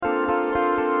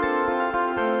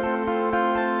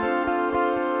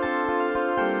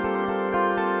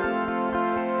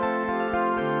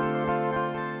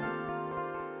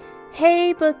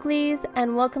Booklies,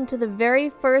 and welcome to the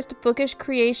very first Bookish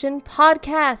Creation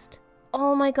podcast.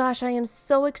 Oh my gosh, I am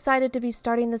so excited to be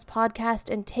starting this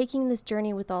podcast and taking this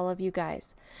journey with all of you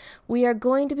guys. We are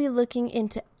going to be looking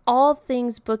into all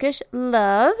things bookish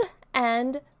love,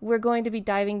 and we're going to be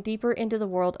diving deeper into the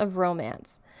world of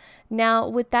romance. Now,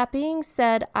 with that being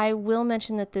said, I will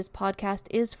mention that this podcast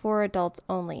is for adults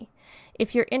only.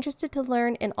 If you're interested to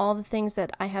learn in all the things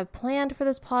that I have planned for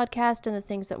this podcast and the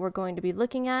things that we're going to be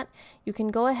looking at, you can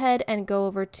go ahead and go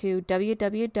over to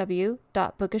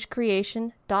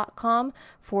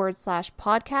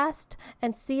www.bookishcreation.com/podcast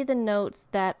and see the notes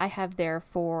that I have there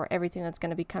for everything that's going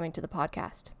to be coming to the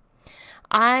podcast.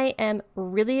 I am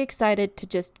really excited to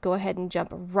just go ahead and jump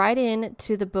right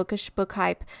into the bookish book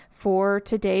hype for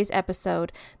today's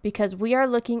episode because we are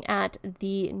looking at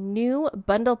the new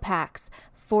bundle packs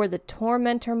for the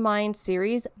Tormentor Mine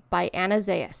series by Anna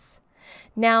Zayas.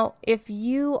 Now, if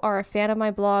you are a fan of my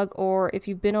blog or if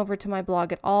you've been over to my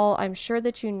blog at all, I'm sure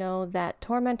that you know that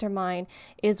Tormentor Mine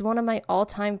is one of my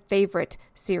all-time favorite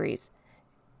series.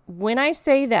 When I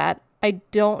say that, I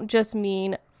don't just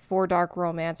mean for dark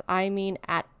romance, I mean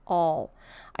at all.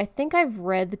 I think I've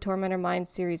read the Tormentor Mine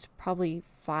series probably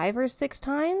 5 or 6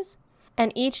 times,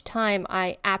 and each time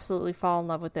I absolutely fall in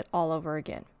love with it all over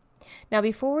again. Now,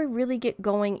 before we really get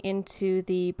going into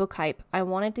the book hype, I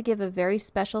wanted to give a very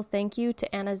special thank you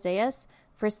to Anna Zayas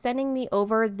for sending me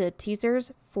over the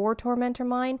teasers for Tormentor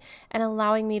Mine and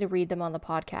allowing me to read them on the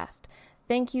podcast.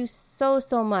 Thank you so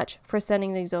much for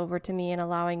sending these over to me and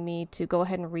allowing me to go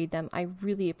ahead and read them. I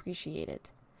really appreciate it.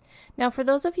 Now, for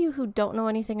those of you who don't know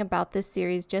anything about this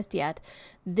series just yet,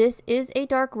 this is a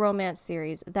dark romance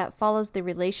series that follows the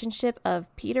relationship of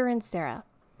Peter and Sarah.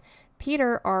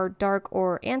 Peter, our dark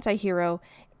or anti-hero,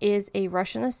 is a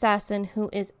Russian assassin who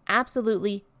is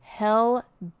absolutely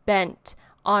hell-bent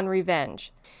on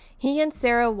revenge. He and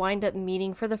Sarah wind up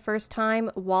meeting for the first time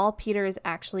while Peter is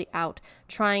actually out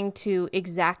trying to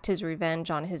exact his revenge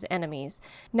on his enemies.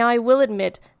 Now, I will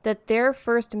admit that their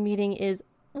first meeting is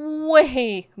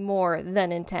way more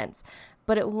than intense,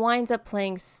 but it winds up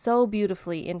playing so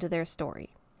beautifully into their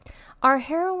story. Our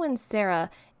heroine, Sarah,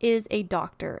 is a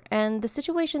doctor, and the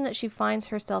situation that she finds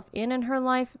herself in her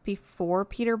life before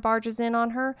Peter barges in on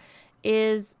her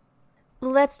is,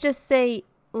 let's just say,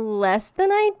 less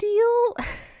than ideal.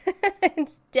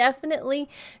 It's definitely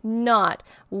not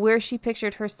where she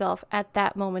pictured herself at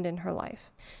that moment in her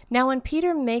life. Now, when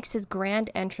Peter makes his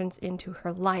grand entrance into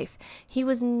her life, he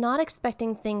was not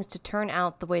expecting things to turn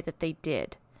out the way that they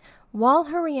did. While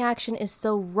her reaction is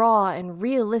so raw and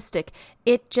realistic,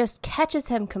 it just catches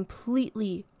him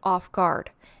completely off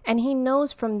guard. And he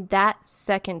knows from that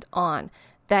second on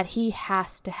that he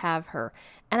has to have her.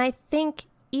 And I think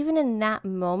even in that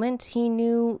moment, he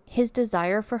knew his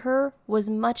desire for her was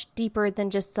much deeper than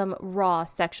just some raw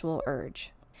sexual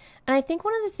urge. And I think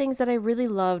one of the things that I really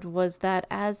loved was that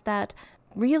as that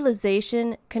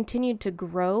realization continued to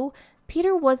grow,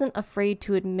 Peter wasn't afraid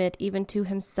to admit even to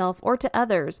himself or to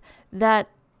others that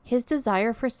his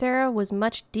desire for Sarah was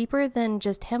much deeper than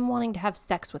just him wanting to have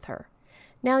sex with her.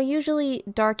 Now, usually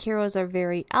dark heroes are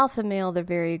very alpha male, they're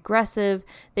very aggressive,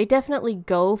 they definitely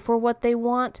go for what they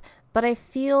want, but I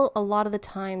feel a lot of the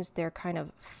times they're kind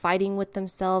of fighting with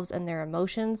themselves and their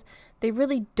emotions. They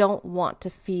really don't want to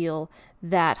feel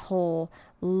that whole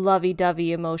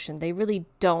lovey-dovey emotion. They really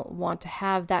don't want to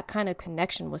have that kind of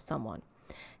connection with someone.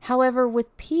 However,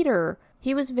 with Peter,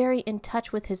 he was very in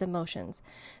touch with his emotions.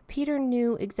 Peter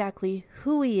knew exactly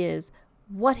who he is,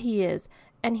 what he is,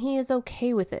 and he is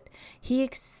okay with it. He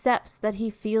accepts that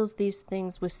he feels these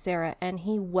things with Sarah, and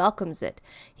he welcomes it.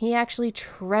 He actually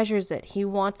treasures it. He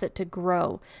wants it to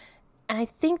grow. And I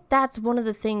think that's one of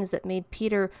the things that made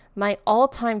Peter my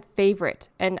all-time favorite,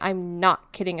 and I'm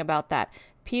not kidding about that.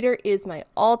 Peter is my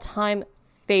all-time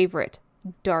favorite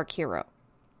dark hero.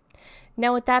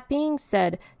 Now, with that being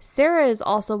said, Sarah is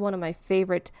also one of my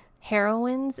favorite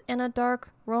heroines in a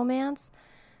dark romance.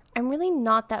 I'm really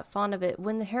not that fond of it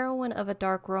when the heroine of a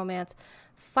dark romance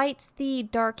fights the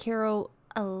dark hero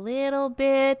a little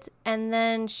bit and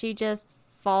then she just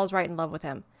falls right in love with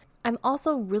him. I'm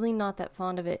also really not that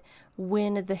fond of it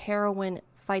when the heroine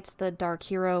fights the dark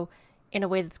hero in a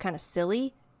way that's kind of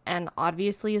silly and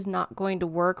obviously is not going to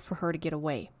work for her to get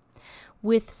away.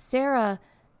 With Sarah,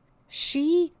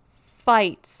 she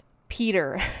fights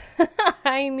Peter.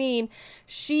 I mean,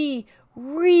 she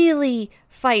really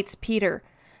fights Peter.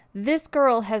 This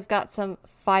girl has got some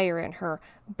fire in her,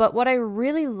 but what I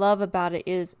really love about it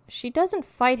is she doesn't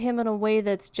fight him in a way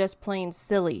that's just plain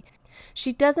silly.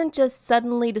 She doesn't just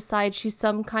suddenly decide she's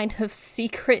some kind of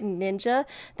secret ninja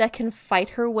that can fight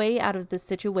her way out of the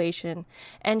situation.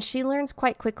 And she learns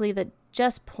quite quickly that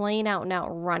just plain out and out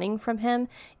running from him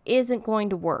isn't going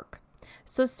to work.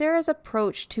 So Sarah's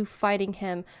approach to fighting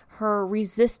him, her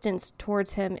resistance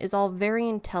towards him, is all very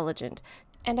intelligent.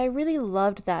 And I really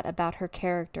loved that about her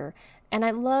character. And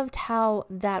I loved how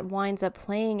that winds up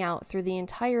playing out through the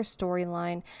entire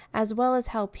storyline, as well as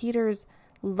how Peter's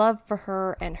love for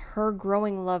her and her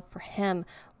growing love for him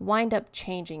wind up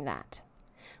changing that.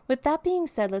 With that being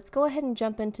said, let's go ahead and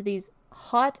jump into these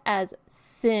hot as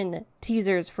sin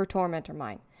teasers for Tormentor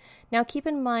Mine. Now keep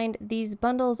in mind, these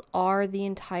bundles are the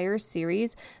entire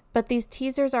series, but these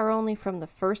teasers are only from the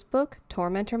first book,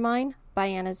 Tormentor Mine, by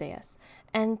Anna Zayas.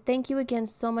 And thank you again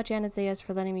so much, Anna Zayas,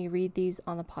 for letting me read these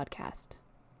on the podcast.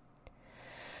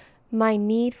 My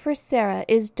need for Sarah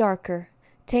is darker,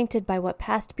 tainted by what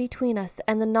passed between us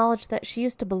and the knowledge that she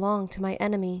used to belong to my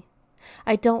enemy.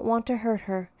 I don't want to hurt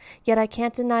her, yet I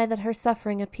can't deny that her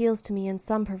suffering appeals to me in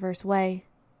some perverse way.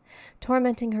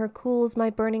 Tormenting her cools my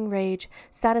burning rage,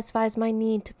 satisfies my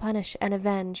need to punish and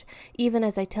avenge, even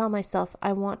as I tell myself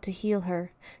I want to heal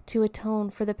her, to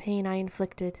atone for the pain I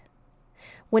inflicted.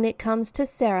 When it comes to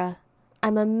Sarah,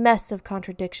 I'm a mess of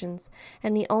contradictions,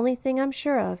 and the only thing I'm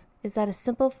sure of is that a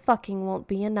simple fucking won't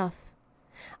be enough.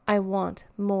 I want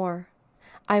more.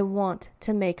 I want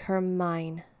to make her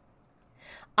mine.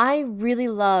 I really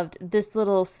loved this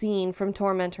little scene from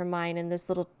Tormentor Mine and this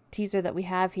little teaser that we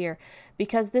have here,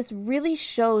 because this really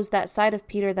shows that side of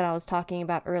Peter that I was talking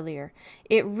about earlier.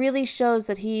 It really shows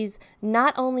that he's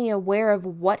not only aware of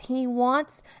what he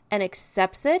wants and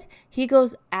accepts it, he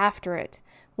goes after it.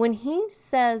 When he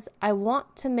says, I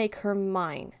want to make her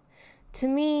mine, to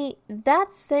me,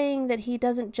 that's saying that he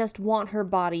doesn't just want her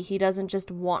body, he doesn't just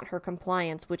want her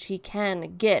compliance, which he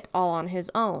can get all on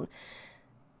his own,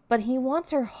 but he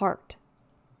wants her heart.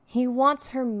 He wants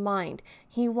her mind.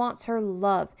 He wants her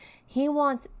love. He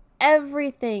wants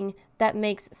everything that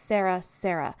makes Sarah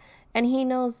Sarah. And he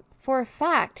knows for a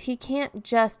fact he can't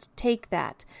just take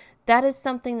that. That is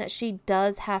something that she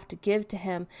does have to give to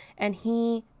him. And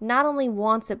he not only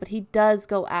wants it, but he does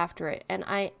go after it. And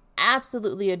I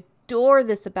absolutely adore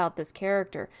this about this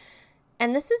character.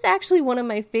 And this is actually one of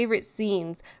my favorite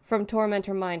scenes from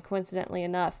Tormentor Mine, coincidentally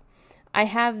enough. I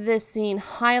have this scene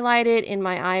highlighted in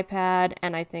my iPad,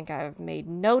 and I think I've made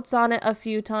notes on it a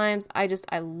few times.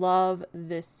 I love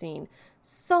this scene.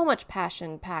 So much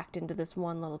passion packed into this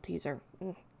one little teaser.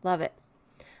 Love it.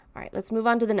 All right, let's move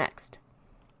on to the next.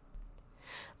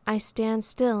 I stand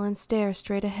still and stare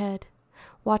straight ahead,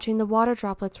 watching the water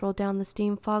droplets roll down the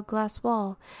steam fog glass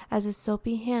wall as his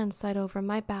soapy hands slide over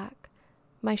my back,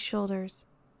 my shoulders,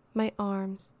 my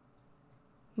arms,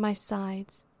 my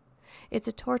sides. It's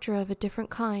a torture of a different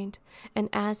kind, and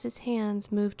as his hands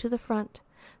move to the front,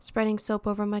 spreading soap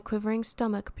over my quivering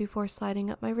stomach before sliding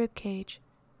up my rib cage,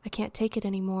 I can't take it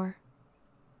anymore.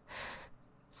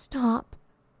 Stop,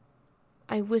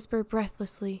 I whisper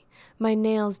breathlessly, my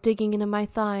nails digging into my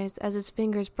thighs as his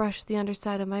fingers brush the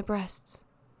underside of my breasts.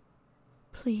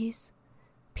 Please,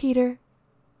 Peter,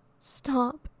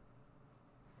 stop.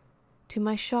 To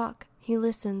my shock, he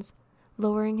listens,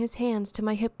 lowering his hands to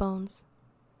my hip bones.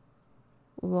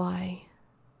 Why?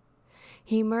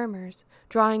 He murmurs,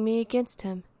 drawing me against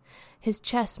him. His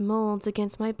chest molds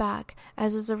against my back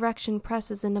as his erection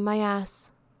presses into my ass.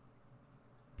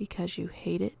 Because you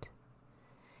hate it?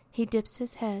 He dips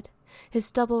his head, his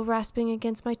stubble rasping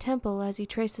against my temple as he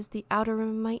traces the outer rim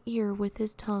of my ear with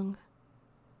his tongue.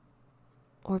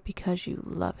 Or because you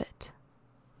love it?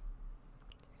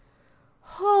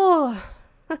 Oh,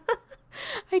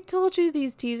 I told you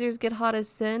these teasers get hot as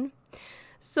sin.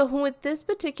 So with this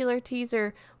particular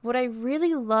teaser, what I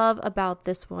really love about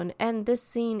this one, and this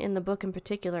scene in the book in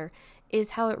particular,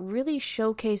 is how it really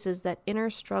showcases that inner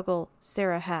struggle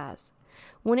Sarah has.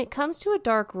 When it comes to a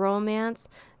dark romance,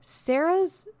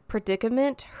 Sarah's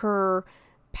predicament, her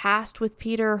past with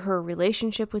Peter, her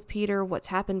relationship with Peter, what's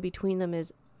happened between them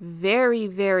is very,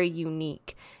 very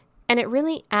unique. And it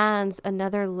really adds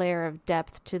another layer of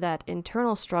depth to that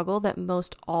internal struggle that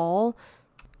most all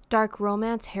dark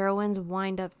romance heroines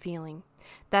wind up feeling.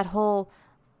 That whole,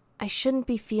 I shouldn't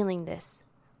be feeling this.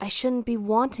 I shouldn't be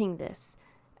wanting this.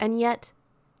 And yet,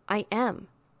 I am.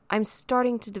 I'm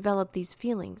starting to develop these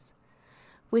feelings.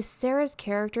 With Sarah's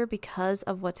character, because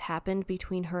of what's happened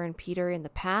between her and Peter in the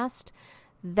past,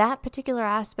 that particular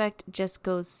aspect just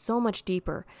goes so much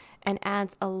deeper and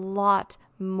adds a lot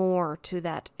more to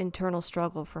that internal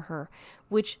struggle for her,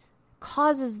 which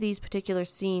causes these particular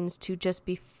scenes to just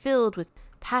be filled with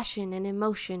passion and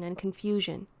emotion and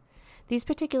confusion. These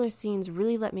particular scenes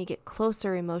really let me get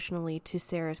closer emotionally to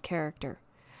Sarah's character.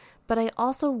 But I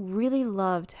also really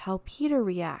loved how Peter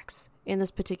reacts in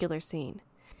this particular scene.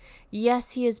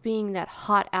 Yes, he is being that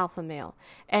hot alpha male,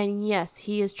 and yes,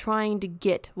 he is trying to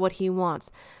get what he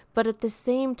wants, but at the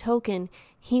same token,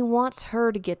 he wants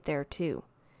her to get there too.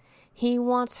 He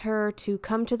wants her to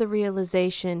come to the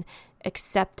realization,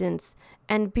 acceptance,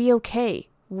 and be okay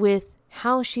with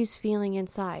how she's feeling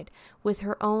inside, with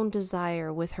her own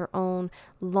desire, with her own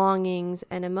longings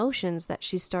and emotions that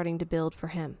she's starting to build for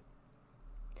him.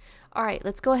 All right,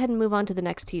 let's go ahead and move on to the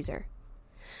next teaser.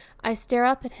 I stare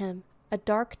up at him, a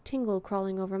dark tingle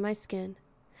crawling over my skin.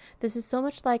 This is so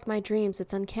much like my dreams,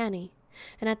 it's uncanny,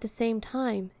 and at the same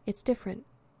time, it's different.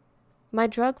 My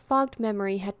drug-fogged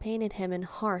memory had painted him in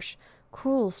harsh,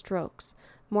 cruel strokes,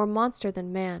 more monster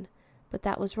than man, but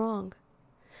that was wrong.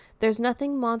 There's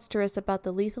nothing monstrous about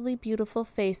the lethally beautiful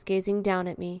face gazing down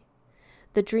at me.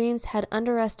 The dreams had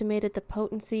underestimated the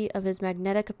potency of his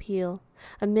magnetic appeal,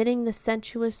 omitting the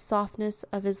sensuous softness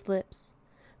of his lips,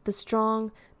 the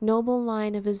strong, noble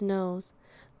line of his nose,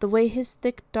 the way his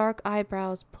thick, dark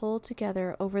eyebrows pull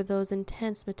together over those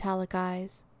intense metallic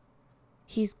eyes.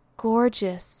 He's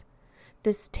gorgeous,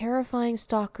 this terrifying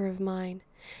stalker of mine,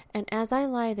 and as I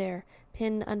lie there,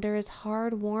 pinned under his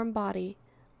hard, warm body,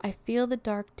 I feel the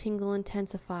dark tingle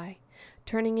intensify,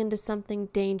 turning into something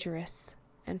dangerous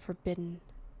and forbidden.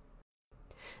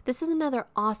 This is another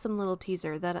awesome little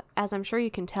teaser that, as I'm sure you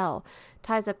can tell,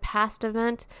 ties a past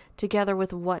event together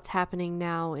with what's happening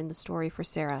now in the story for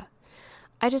Sarah.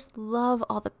 I just love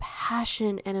all the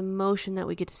passion and emotion that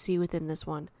we get to see within this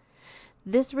one.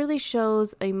 This really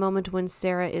shows a moment when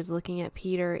Sarah is looking at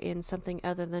Peter in something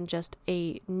other than just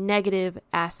a negative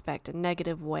aspect, a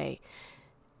negative way.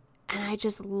 And I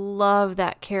just love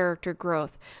that character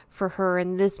growth for her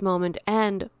in this moment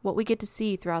and what we get to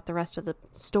see throughout the rest of the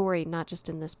story, not just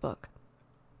in this book.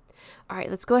 All right,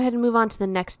 let's go ahead and move on to the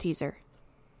next teaser.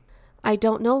 I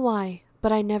don't know why,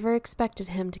 but I never expected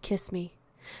him to kiss me,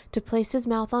 to place his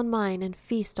mouth on mine and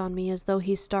feast on me as though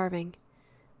he's starving.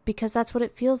 Because that's what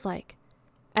it feels like,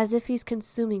 as if he's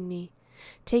consuming me,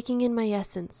 taking in my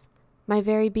essence, my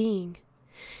very being.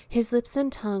 His lips and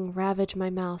tongue ravage my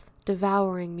mouth,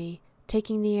 devouring me,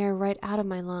 taking the air right out of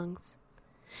my lungs.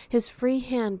 His free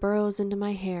hand burrows into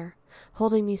my hair,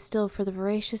 holding me still for the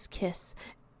voracious kiss,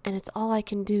 and it's all I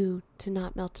can do to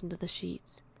not melt into the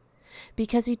sheets.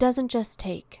 Because he doesn't just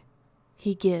take,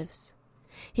 he gives.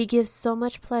 He gives so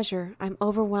much pleasure, I'm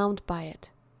overwhelmed by it,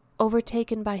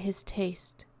 overtaken by his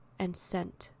taste and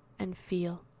scent and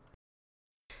feel.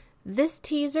 This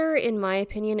teaser, in my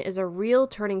opinion, is a real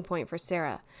turning point for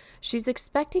Sarah. She's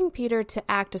expecting Peter to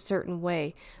act a certain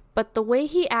way, but the way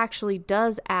he actually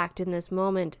does act in this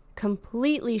moment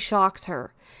completely shocks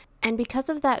her. And because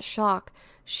of that shock,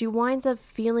 she winds up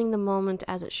feeling the moment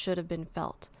as it should have been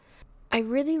felt. I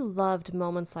really loved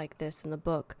moments like this in the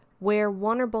book, where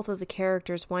one or both of the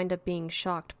characters wind up being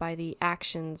shocked by the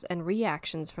actions and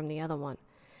reactions from the other one.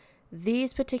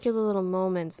 These particular little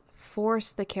moments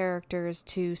force the characters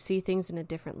to see things in a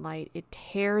different light. It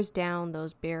tears down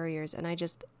those barriers, and I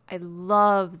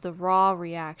love the raw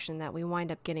reaction that we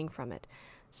wind up getting from it.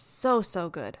 So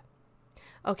good.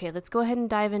 Okay, let's go ahead and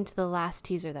dive into the last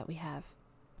teaser that we have.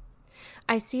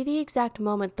 I see the exact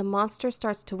moment the monster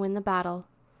starts to win the battle.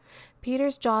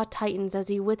 Peter's jaw tightens as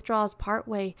he withdraws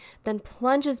partway, then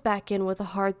plunges back in with a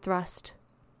hard thrust.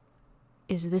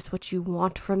 Is this what you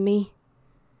want from me?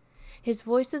 His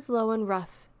voice is low and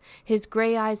rough, his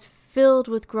gray eyes filled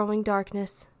with growing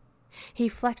darkness. He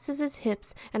flexes his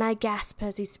hips, and I gasp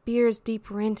as he spears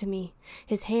deeper into me,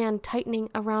 his hand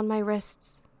tightening around my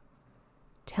wrists.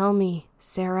 Tell me,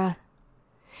 Sarah,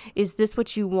 is this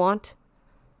what you want?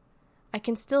 I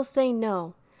can still say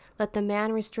no. Let the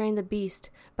man restrain the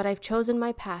beast, but I've chosen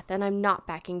my path, and I'm not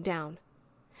backing down.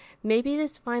 Maybe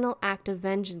this final act of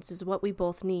vengeance is what we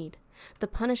both need, the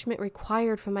punishment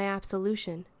required for my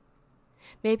absolution.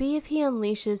 Maybe if he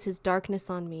unleashes his darkness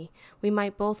on me, we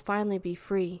might both finally be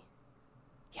free.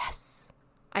 Yes,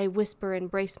 I whisper and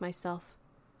brace myself.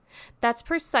 That's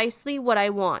precisely what I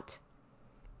want.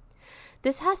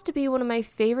 This has to be one of my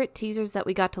favorite teasers that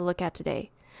we got to look at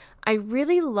today. I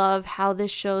really love how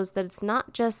this shows that it's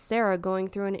not just Sarah going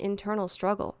through an internal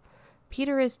struggle.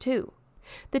 Peter is too.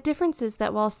 The difference is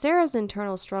that while Sarah's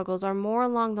internal struggles are more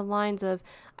along the lines of,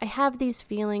 I have these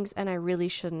feelings and I really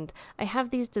shouldn't. I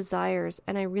have these desires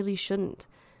and I really shouldn't.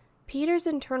 Peter's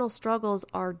internal struggles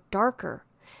are darker,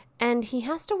 and he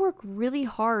has to work really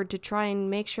hard to try and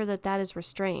make sure that that is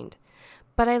restrained.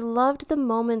 But I loved the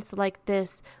moments like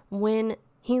this when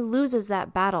he loses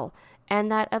that battle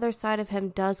and that other side of him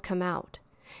does come out.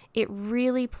 It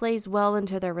really plays well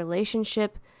into their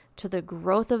relationship, to the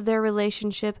growth of their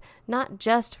relationship, not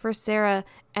just for Sarah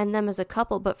and them as a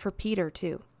couple, but for Peter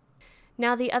too.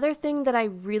 Now, the other thing that I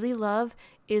really love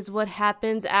is what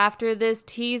happens after this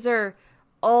teaser.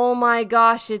 Oh my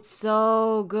gosh, it's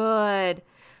so good.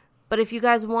 But if you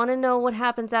guys want to know what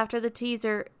happens after the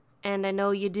teaser, and I know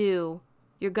you do,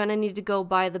 you're going to need to go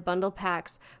buy the bundle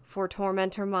packs for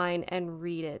Tormentor Mine and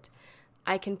read it.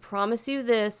 I can promise you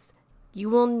this, you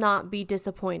will not be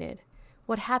disappointed.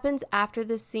 What happens after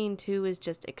this scene too is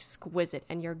just exquisite,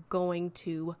 and you're going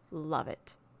to love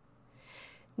it.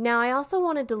 Now, I also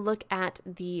wanted to look at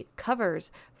the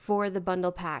covers for the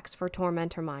bundle packs for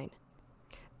Tormentor Mine.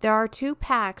 There are 2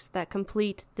 packs that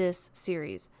complete this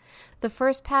series. The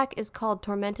first pack is called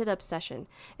Tormented Obsession,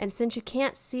 and since you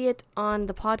can't see it on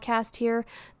the podcast here,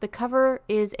 the cover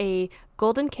is a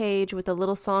golden cage with a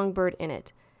little songbird in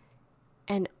it.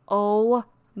 And oh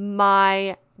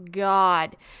my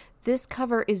God, this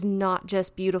cover is not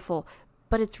just beautiful,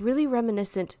 but it's really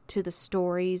reminiscent to the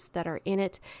stories that are in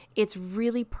it. It's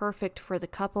really perfect for the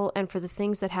couple and for the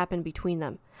things that happen between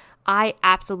them. I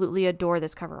absolutely adore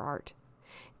this cover art.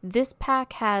 This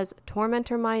pack has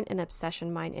Tormentor Mine and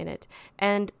Obsession Mine in it,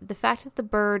 and the fact that the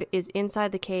bird is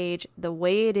inside the cage, the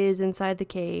way it is inside the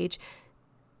cage,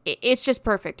 it's just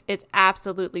perfect. It's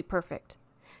absolutely perfect.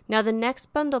 Now, the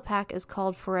next bundle pack is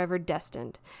called Forever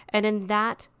Destined, and in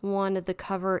that one, the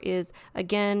cover is,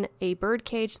 again, a bird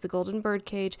cage, the golden bird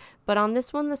cage, but on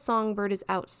this one, the songbird is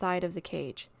outside of the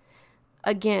cage.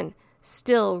 Again,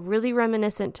 still really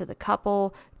reminiscent to the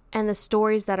couple and the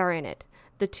stories that are in it.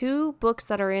 The 2 books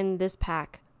that are in this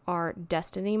pack are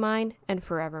Destiny Mine and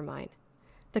Forever Mine.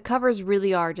 The covers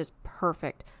really are just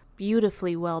perfect,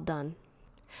 beautifully well done.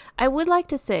 I would like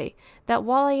to say that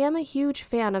while I am a huge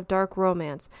fan of dark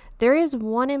romance, there is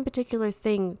one in particular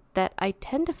thing that I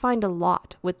tend to find a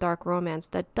lot with dark romance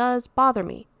that does bother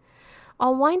me.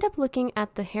 I'll wind up looking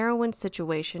at the heroine's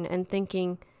situation and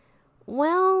thinking,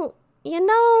 well,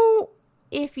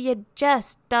 if you'd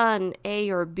just done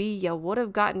A or B, you would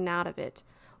have gotten out of it.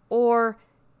 Or,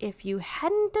 if you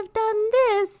hadn't have done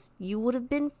this, you would have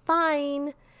been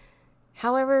fine.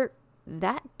 However,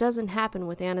 that doesn't happen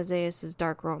with Anna Zayas'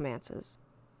 dark romances.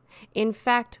 In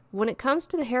fact, when it comes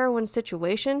to the heroine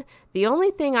situation, the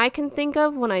only thing I can think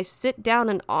of when I sit down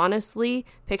and honestly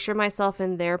picture myself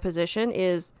in their position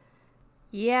is,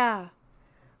 yeah,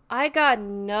 I got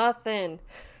nothing.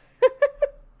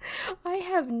 I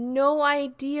have no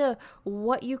idea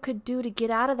what you could do to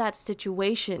get out of that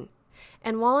situation.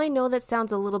 And while I know that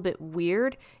sounds a little bit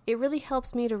weird, it really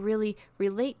helps me to really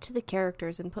relate to the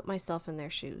characters and put myself in their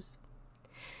shoes.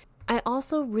 I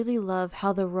also really love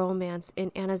how the romance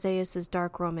in Anna Zayas'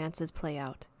 dark romances play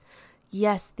out.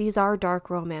 Yes, these are dark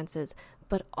romances,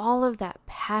 but all of that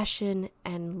passion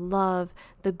and love,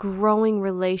 the growing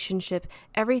relationship,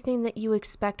 everything that you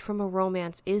expect from a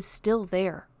romance is still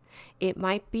there. It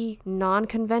might be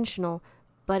non-conventional,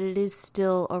 but it is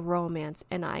still a romance,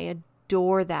 and I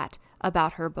adore that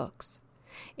about her books.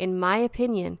 In my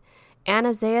opinion, Anna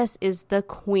Zayas is the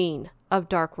queen of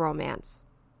dark romance.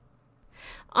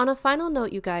 On a final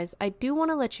note, you guys, I do want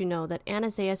to let you know that Anna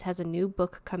Zayas has a new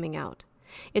book coming out.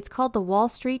 It's called The Wall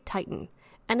Street Titan,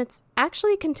 and it's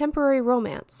actually contemporary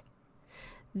romance.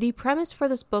 The premise for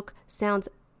this book sounds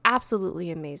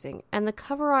absolutely amazing, and the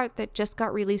cover art that just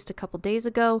got released a couple days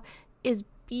ago is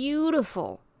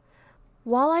beautiful.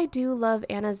 While I do love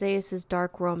Anna Zayas'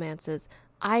 dark romances,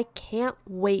 I can't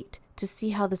wait to see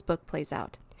how this book plays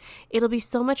out. It'll be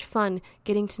so much fun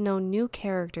getting to know new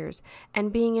characters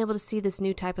and being able to see this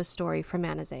new type of story from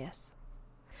Anna Zayas.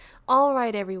 All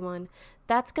right, everyone,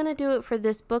 that's going to do it for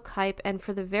this book hype and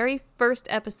for the very first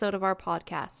episode of our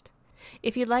podcast.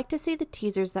 If you'd like to see the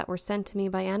teasers that were sent to me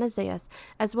by Anna Zayas,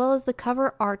 as well as the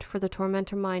cover art for the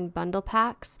Tormentor Mine bundle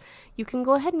packs, you can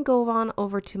go ahead and go on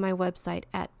over to my website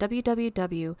at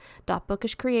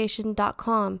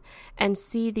www.bookishcreation.com and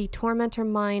see the Tormentor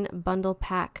Mine bundle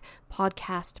pack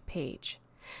podcast page.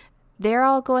 There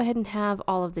I'll go ahead and have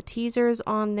all of the teasers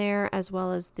on there, as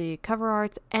well as the cover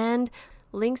arts and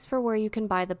links for where you can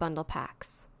buy the bundle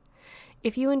packs.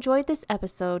 If you enjoyed this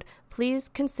episode, please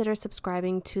consider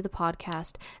subscribing to the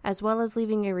podcast, as well as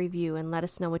leaving a review and let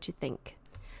us know what you think.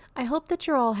 I hope that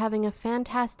you're all having a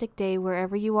fantastic day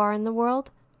wherever you are in the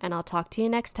world, and I'll talk to you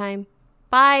next time.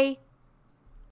 Bye!